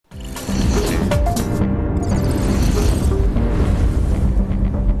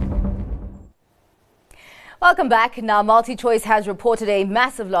Welcome back. Now, MultiChoice has reported a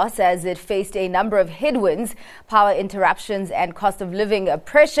massive loss as it faced a number of headwinds. Power interruptions and cost of living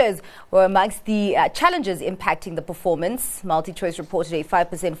pressures were amongst the challenges impacting the performance. MultiChoice reported a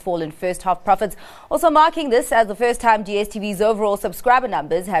 5% fall in first half profits, also marking this as the first time DSTV's overall subscriber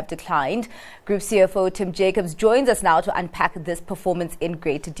numbers have declined. Group CFO Tim Jacobs joins us now to unpack this performance in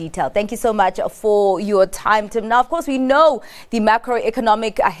greater detail. Thank you so much for your time, Tim. Now, of course, we know the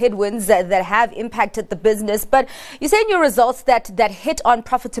macroeconomic headwinds that have impacted the business. But you say in your results that hit on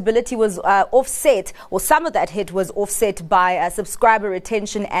profitability was offset, or some of that hit was offset by subscriber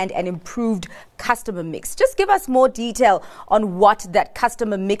retention and an improved customer mix. Just give us more detail on what that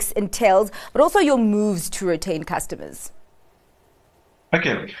customer mix entails, but also your moves to retain customers.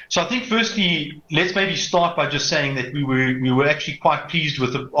 Okay, so I think firstly, let's maybe start by just saying that we were actually quite pleased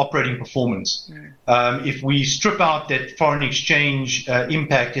with the operating performance. If we strip out that foreign exchange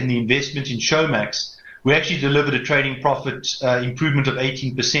impact and the investment in Showmax, we actually delivered a trading profit improvement of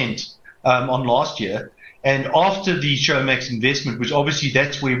 18% on last year. And after the Showmax investment, which obviously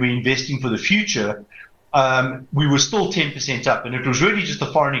that's where we're investing for the future, we were still 10% up. And it was really just the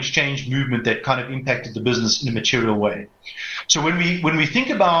foreign exchange movement that kind of impacted the business in a material way. So when we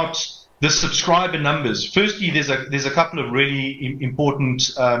think about the subscriber numbers, firstly, there's a couple of really important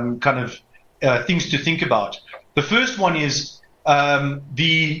things to think about. The first one is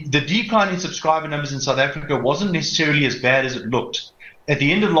the decline in subscriber numbers in South Africa wasn't necessarily as bad as it looked. At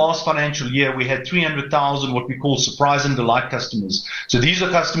the end of last financial year, we had 300,000 what we call surprise and delight customers. So these are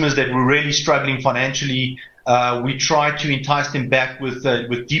customers that were really struggling financially. We tried to entice them back with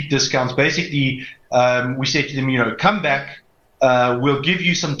deep discounts. Basically, we said to them, come back. We'll give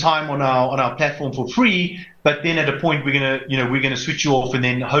you some time on our platform for free, but then at a point we're gonna switch you off, and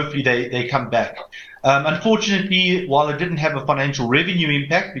then hopefully they come back. Unfortunately, while it didn't have a financial revenue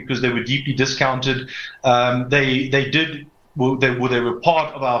impact because they were deeply discounted, they were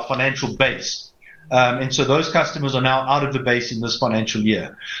part of our financial base. And so those customers are now out of the base in this financial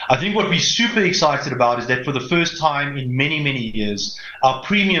year. I think what we're super excited about is that for the first time in many, many years, our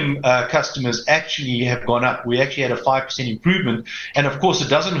premium customers actually have gone up. We actually had a 5% improvement. And of course, it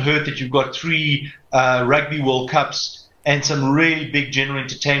doesn't hurt that you've got 3 Rugby World Cups and some really big general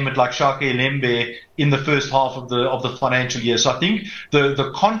entertainment like Shaka Ilembe in the first half of the financial year. So I think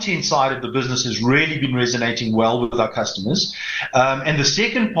the content side of the business has really been resonating well with our customers. And the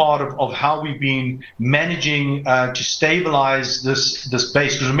second part of how we've been managing to stabilize this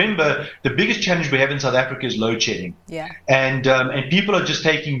base, because remember, the biggest challenge we have in South Africa is load shedding. Yeah. And people are just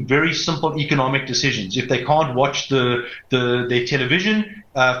taking very simple economic decisions. If they can't watch their television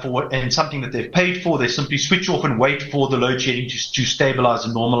and something that they've paid for, they simply switch off and wait for the load shedding to stabilize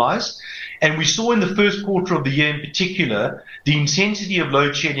and normalize. And we saw in the first quarter of the year in particular, the intensity of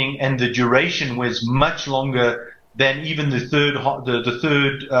load shedding and the duration was much longer than even the third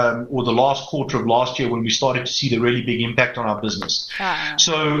or the last quarter of last year, when we started to see the really big impact on our business.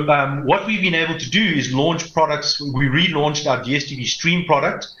 So what we've been able to do is launch products. We relaunched our DSTV Stream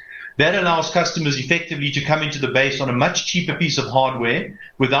product. That allows customers effectively to come into the base on a much cheaper piece of hardware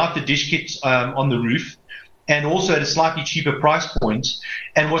without the dish kit on the roof, and also at a slightly cheaper price point.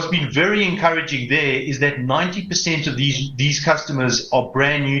 And what's been very encouraging there is that 90% of these customers are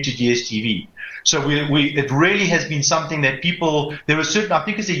brand new to DSTV. So it really has been something that people, there are certain, I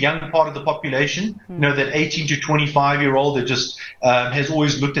think it's a young part of the population, that 18 to 25-year-old that just has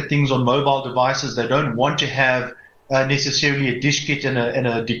always looked at things on mobile devices. They don't want to have necessarily a dish kit and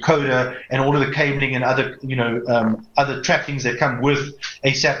a decoder and all of the cabling and other trappings that come with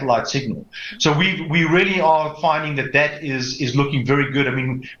a satellite signal. So we really are finding that is looking very good. I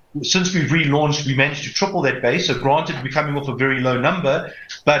mean, since we've relaunched, we managed to triple that base. So granted, we're coming off a very low number,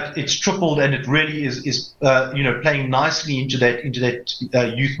 but it's tripled, and it really is playing nicely into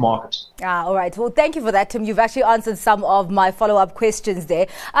that youth market. All right. Well, thank you for that, Tim. You've actually answered some of my follow-up questions there.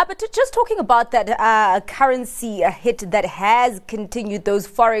 But just talking about that currency hit that has continued, those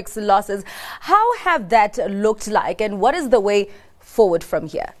forex losses, how have that looked like, and what is the way forward from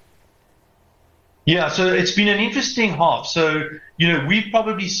here? Yeah, so it's been an interesting half. So, we've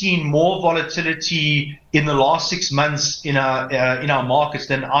probably seen more volatility in the last 6 months in our markets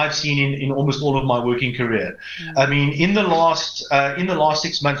than I've seen in almost all of my working career. I mean, in the last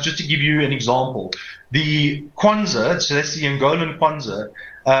 6 months, just to give you an example, the Kwanza, so that's the Angolan Kwanza,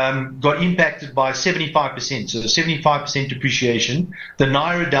 got impacted by 75%, so 75% depreciation. The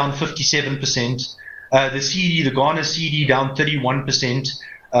Naira down 57%, the Ghana CD down 31%.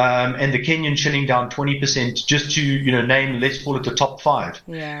 And the Kenyan shilling down 20%, just to name, let's call it the top 5.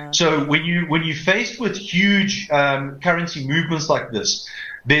 Yeah. So when you're faced with huge currency movements like this,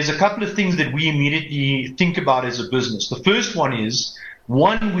 there's a couple of things that we immediately think about as a business. The first one is,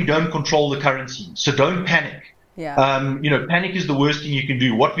 one, we don't control the currency, so don't panic. Yeah. Panic is the worst thing you can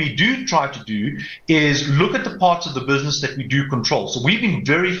do. What we do try to do is look at the parts of the business that we do control. So we've been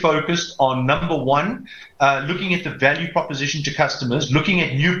very focused on, number one, looking at the value proposition to customers, looking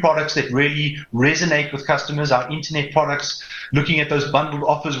at new products that really resonate with customers, our internet products, looking at those bundled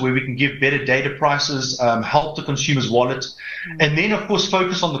offers where we can give better data prices, help the consumer's wallet, and then, of course,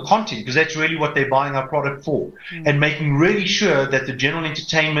 focus on the content, because that's really what they're buying our product for, and making really sure that the general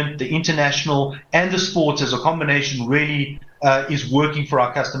entertainment, the international, and the sports as a combination really is working for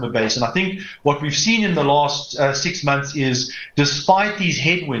our customer base. And I think what we've seen in the last 6 months is, despite these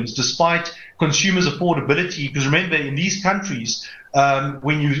headwinds, despite consumers' affordability, because remember, in these countries,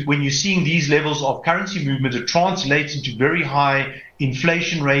 when you're seeing these levels of currency movement, it translates into very high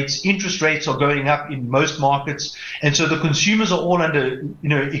inflation rates. Interest rates are going up in most markets, and so the consumers are all under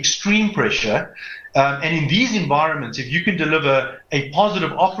extreme pressure. And in these environments, if you can deliver a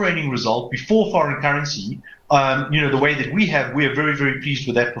positive operating result before foreign currency, the way that we are very, very pleased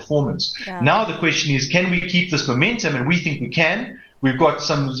with that performance. Yeah. Now the question is, can we keep this momentum? And we think we can. We've got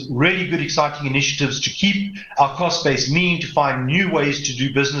some really good, exciting initiatives to keep our cost base lean, to find new ways to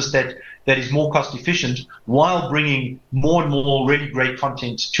do business that is more cost efficient, while bringing more and more really great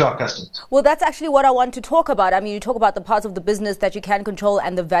content to our customers. Well, that's actually what I want to talk about. I mean, you talk about the parts of the business that you can control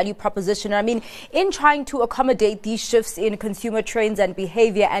and the value proposition. I mean, in trying to accommodate these shifts in consumer trends and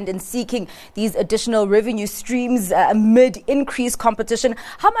behavior, and in seeking these additional revenue streams amid increased competition,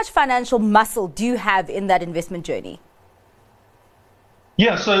 how much financial muscle do you have in that investment journey?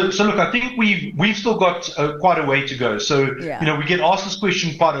 Yeah, so look, I think we've still got quite a way to go. So, we get asked this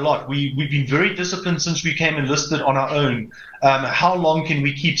question quite a lot. We've been very disciplined since we came enlisted on our own. How long can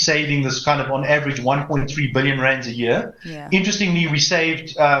we keep saving this kind of, on average, 1.3 billion rands a year? Yeah. Interestingly, we saved,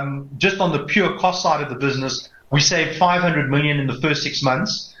 just on the pure cost side of the business, we saved 500 million in the first 6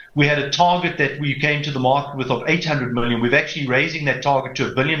 months. We had a target that we came to the market with of 800 million. We're actually raising that target to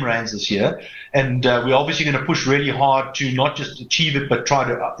 1 billion rands this year. And we're obviously going to push really hard to not just achieve it, but try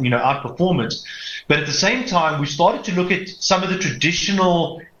to, outperform it. But at the same time, we started to look at some of the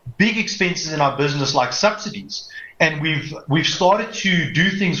traditional big expenses in our business, like subsidies. And we've started to do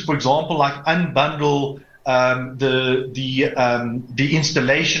things, for example, like unbundle the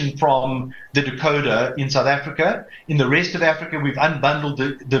installation from the decoder in South Africa. In the rest of Africa, we've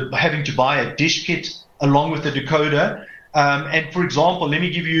unbundled the having to buy a dish kit along with the decoder. And for example, let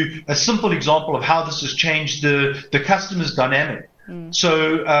me give you a simple example of how this has changed the customer's dynamic.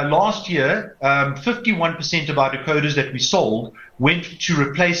 So last year, 51% of our decoders that we sold went to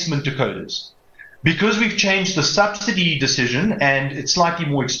replacement decoders. Because we've changed the subsidy decision and it's slightly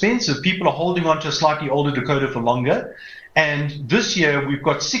more expensive, people are holding on to a slightly older decoder for longer. And this year, we've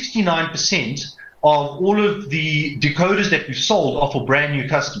got 69% of all of the decoders that we've sold are for brand new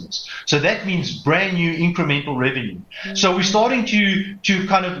customers. So that means brand new incremental revenue. So we're starting to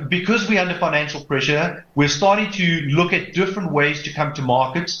kind of, because we're under financial pressure, we're starting to look at different ways to come to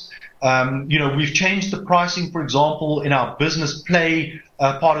market. We've changed the pricing, for example, in our business play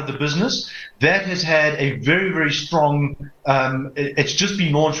part of the business. That has had a very, very strong, it's just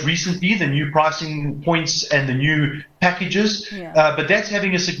been launched recently, the new pricing points and the new packages. But that's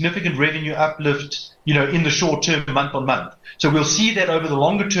having a significant revenue uplift, in the short term, month on month. So we'll see that over the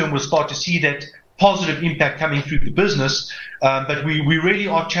longer term, we'll start to see that positive impact coming through the business. But we really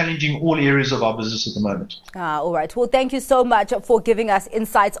are challenging all areas of our business at the moment. All right. Well, thank you so much for giving us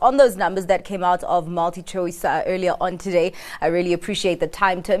insights on those numbers that came out of MultiChoice earlier on today. I really appreciate the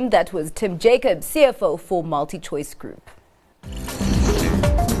time, Tim. That was Tim Jacobs, CFO for MultiChoice Group.